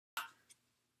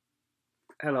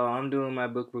Hello, I'm doing my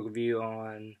book review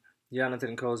on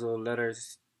Jonathan Kozol,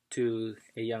 Letters to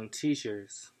a Young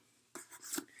Teachers.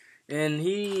 And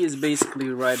he is basically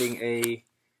writing a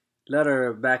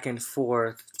letter back and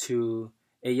forth to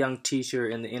a young teacher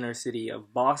in the inner city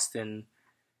of Boston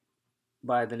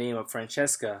by the name of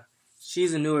Francesca.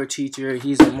 She's a newer teacher,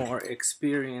 he's a more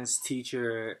experienced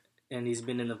teacher, and he's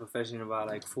been in the profession about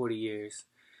like 40 years.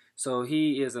 So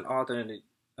he is an author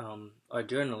and a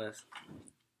journalist.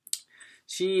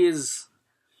 She is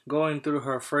going through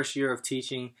her first year of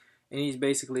teaching, and he's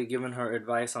basically giving her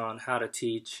advice on how to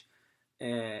teach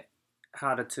and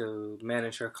how to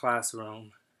manage her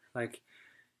classroom. Like,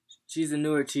 she's a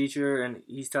newer teacher, and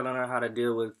he's telling her how to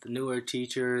deal with newer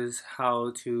teachers,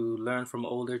 how to learn from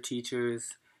older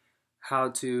teachers,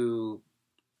 how to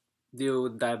deal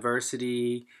with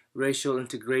diversity, racial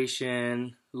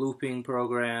integration, looping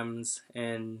programs,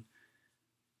 and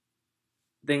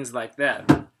things like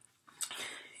that.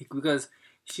 Because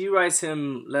she writes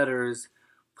him letters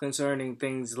concerning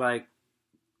things like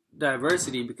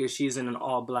diversity because she's in an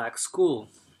all-black school,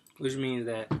 which means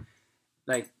that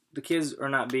like the kids are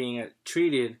not being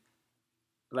treated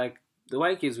like the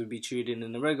white kids would be treated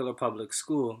in the regular public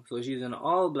school. So she's in an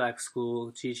all-black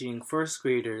school teaching first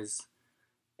graders,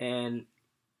 and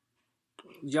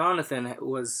Jonathan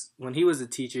was, when he was a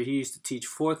teacher, he used to teach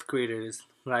fourth graders,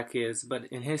 black kids, but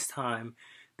in his time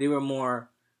they were more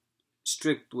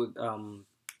strict with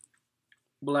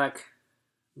black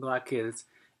kids,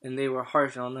 and they were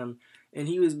harsh on them. And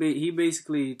he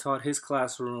basically taught his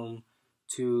classroom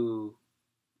to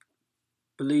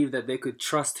believe that they could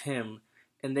trust him,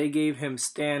 and they gave him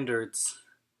standards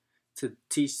to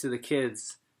teach to the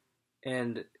kids,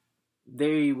 and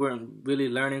they weren't really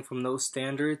learning from those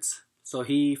standards. So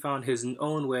he found his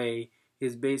own way,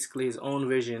 basically his own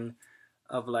vision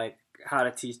of like how to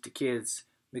teach the kids.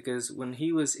 Because when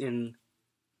he was in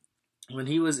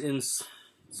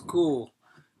school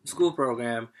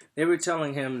program, they were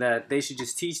telling him that they should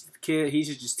just teach the kid. He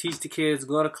should just teach the kids,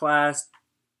 go to class,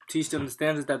 teach them the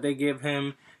standards that they give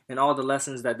him, and all the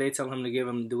lessons that they tell him to give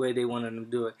him the way they wanted him to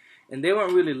do it. And they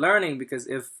weren't really learning, because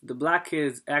if the black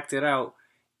kids acted out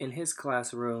in his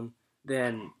classroom,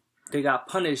 then they got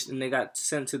punished and they got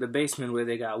sent to the basement where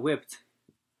they got whipped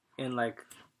in like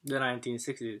the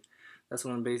 1960s. That's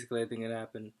when basically I think it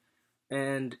happened.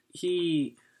 And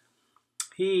he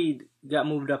got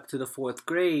moved up to the fourth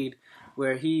grade,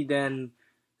 where he then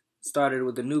started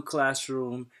with the new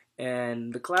classroom,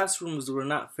 and the classrooms were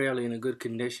not fairly in a good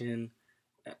condition,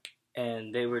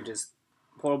 and they were just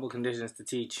horrible conditions to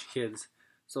teach kids.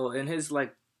 So in his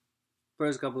like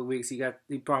first couple of weeks,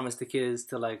 he promised the kids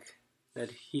to like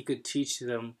that he could teach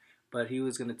them, but he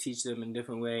was gonna teach them in a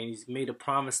different way. And he's made a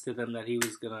promise to them that he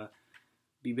was gonna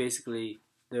be basically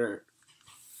their,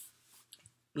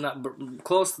 not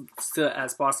close to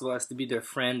as possible as to be their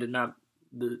friend, and not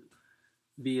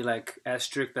be like as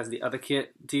strict as the other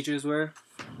teachers were.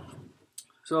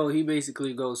 So he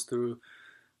basically goes through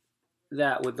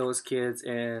that with those kids,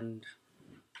 and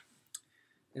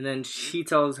then she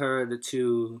tells her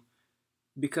to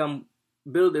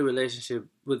build a relationship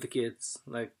with the kids,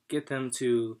 like get them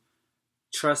to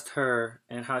trust her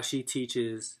and how she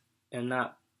teaches, and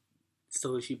not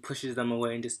so she pushes them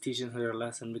away and just teaches her a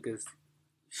lesson, because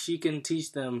she can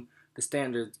teach them the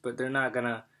standards, but they're not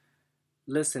gonna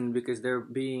listen because they're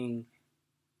being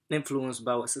influenced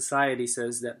by what society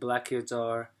says that black kids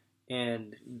are,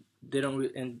 and they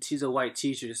don't. And she's a white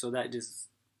teacher, so that just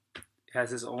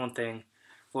has its own thing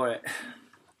for it.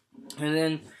 And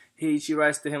then she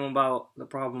writes to him about the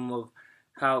problem of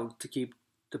how to keep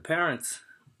the parents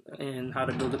and how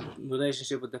to build a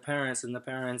relationship with the parents. And the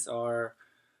parents are,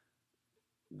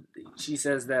 she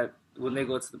says that when they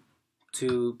go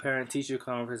to parent-teacher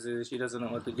conferences, she doesn't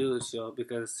know what to do,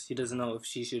 because she doesn't know if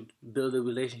she should build a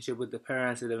relationship with the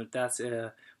parents, and if that's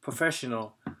a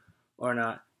professional or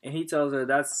not. And he tells her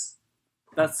that's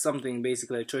something,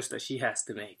 basically a choice that she has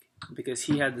to make, because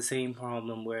he had the same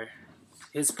problem where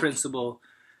his principal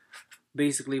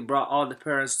basically brought all the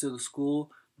parents to the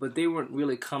school, but they weren't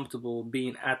really comfortable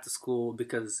being at the school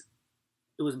because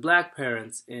it was black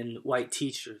parents and white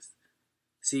teachers.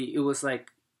 See, it was like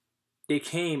they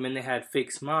came and they had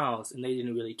fake smiles, and they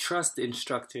didn't really trust the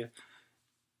instructor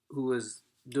who was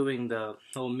doing the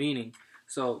whole meeting.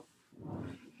 So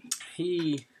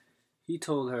he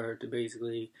told her to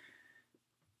basically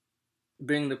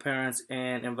bring the parents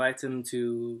and invite them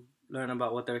to learn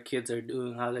about what their kids are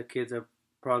doing, how their kids are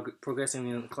progressing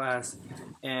in the class.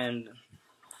 And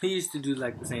he used to do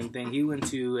like the same thing. He went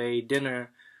to a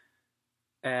dinner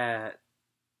at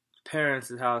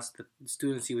parents' house, the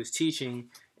students he was teaching,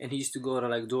 and he used to go to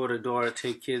like door to door,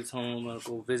 take kids home, or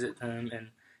go visit them. And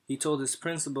he told his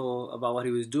principal about what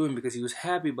he was doing because he was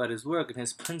happy about his work. And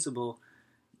his principal,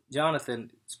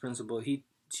 Jonathan's principal,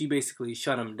 she basically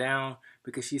shut him down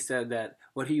because she said that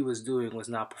what he was doing was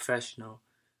not professional,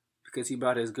 because he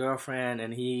brought his girlfriend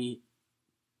and he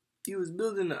was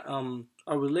building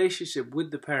a relationship with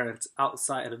the parents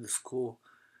outside of the school.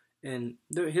 And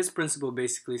his principal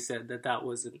basically said that that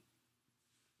wasn't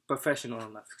professional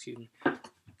enough, excuse me.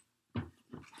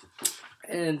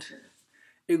 And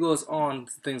it goes on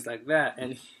to things like that.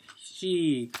 And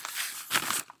she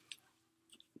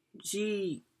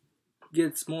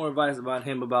gets more advice about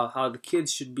him about how the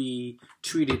kids should be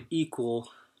treated equal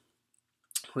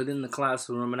within the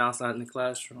classroom and outside in the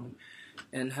classroom.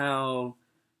 And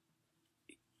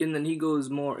then he goes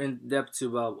more in depth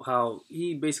about how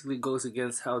he basically goes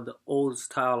against how the old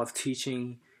style of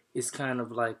teaching is kind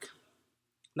of like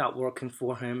not working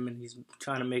for him, and he's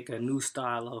trying to make a new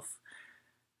style of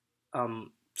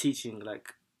teaching,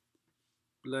 like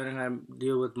learning how to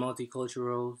deal with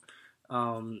multicultural,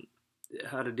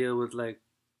 how to deal with like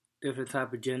different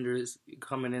type of genders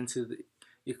coming into the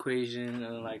equation,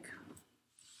 and like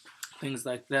things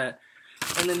like that.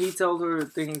 And then he tells her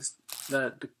things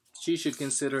that she should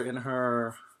consider in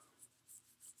her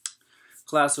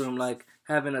classroom, like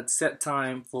having a set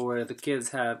time for where the kids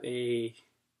have a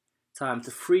time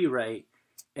to free write,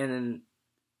 and then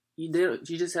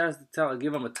she just has to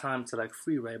give them a time to like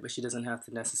free write, but she doesn't have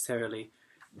to necessarily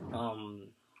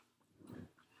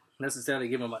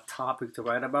give them a topic to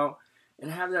write about,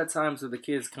 and have that time so the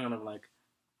kids kind of like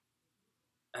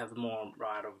have more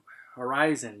right of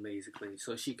horizon, basically,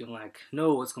 so she can like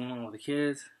know what's going on with the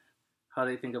kids, how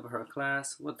they think of her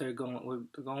class, what they're going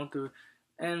through.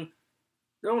 And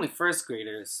they're only first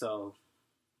graders, so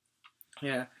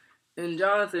yeah. And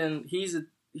Jonathan, he's a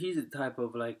type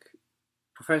of like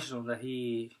professional that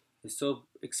he is so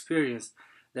experienced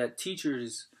that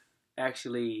teachers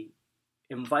actually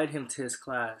invite him to his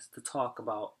class to talk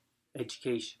about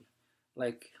education.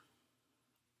 Like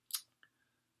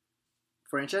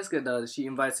Francesca does, she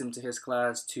invites him to his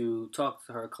class to talk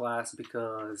to her class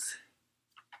because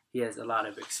he has a lot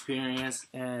of experience,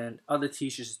 and other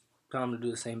teachers tell him to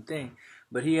do the same thing.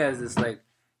 But he has this like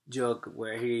joke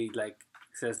where he like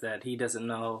says that he doesn't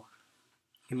know,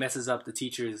 he messes up the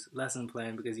teacher's lesson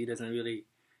plan because he doesn't really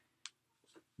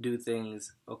do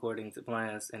things according to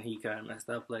plans, and he kind of messed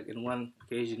up. Like in one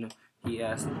occasion, he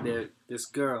asked the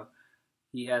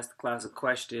class a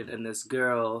question, and this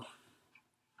girl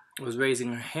was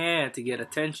raising her hand to get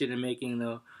attention and making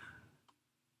the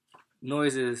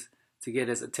noises to get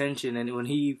his attention. And when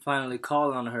he finally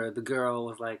called on her, the girl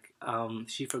was like,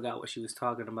 she forgot what she was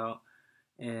talking about,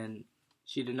 and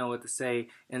she didn't know what to say,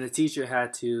 and the teacher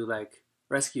had to like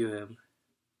rescue him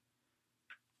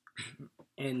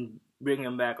and bring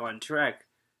him back on track.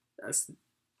 That's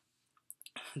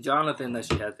Jonathan that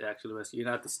she had to actually rescue,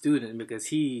 not the student, because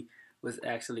he was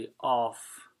actually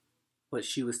off what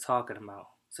she was talking about.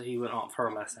 So he went off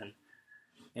her lesson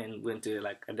and went to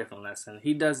like a different lesson.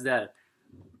 He does that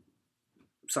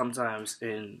sometimes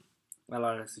in a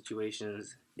lot of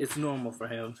situations. It's normal for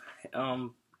him.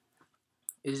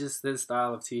 It's just this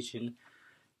style of teaching,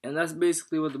 and that's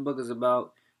basically what the book is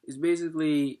about. He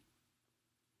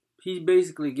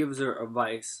basically gives her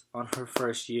advice on her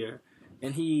first year,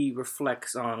 and he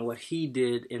reflects on what he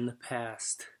did in the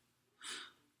past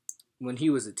when he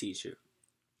was a teacher.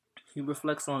 He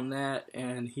reflects on that,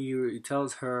 and he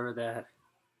tells her that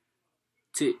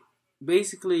to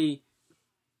basically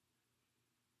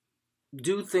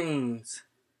do things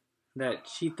that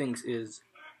she thinks is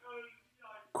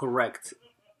correct,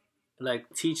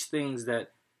 like teach things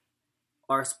that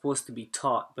are supposed to be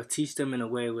taught, but teach them in a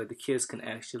way where the kids can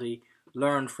actually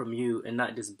learn from you and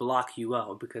not just block you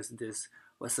out because this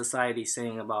what society's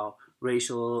saying about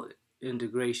racial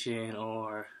integration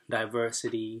or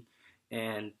diversity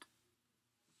and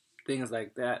things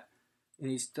like that.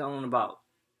 And he's telling about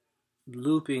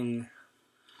looping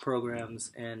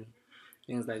programs and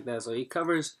things like that. So he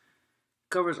covers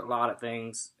a lot of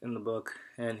things in the book,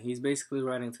 and he's basically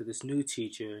writing to this new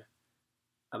teacher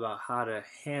about how to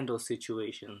handle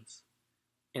situations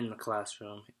in the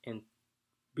classroom and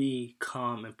be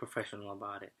calm and professional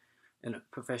about it, and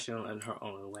professional in her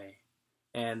own way.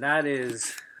 And that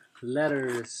is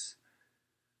Letters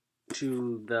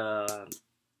to the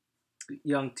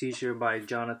Young Teacher by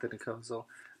Jonathan Kozol.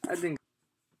 I think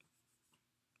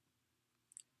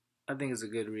it's a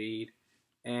good read,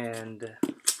 and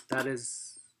that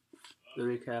is the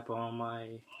recap on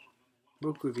my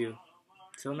book review.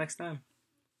 Till next time.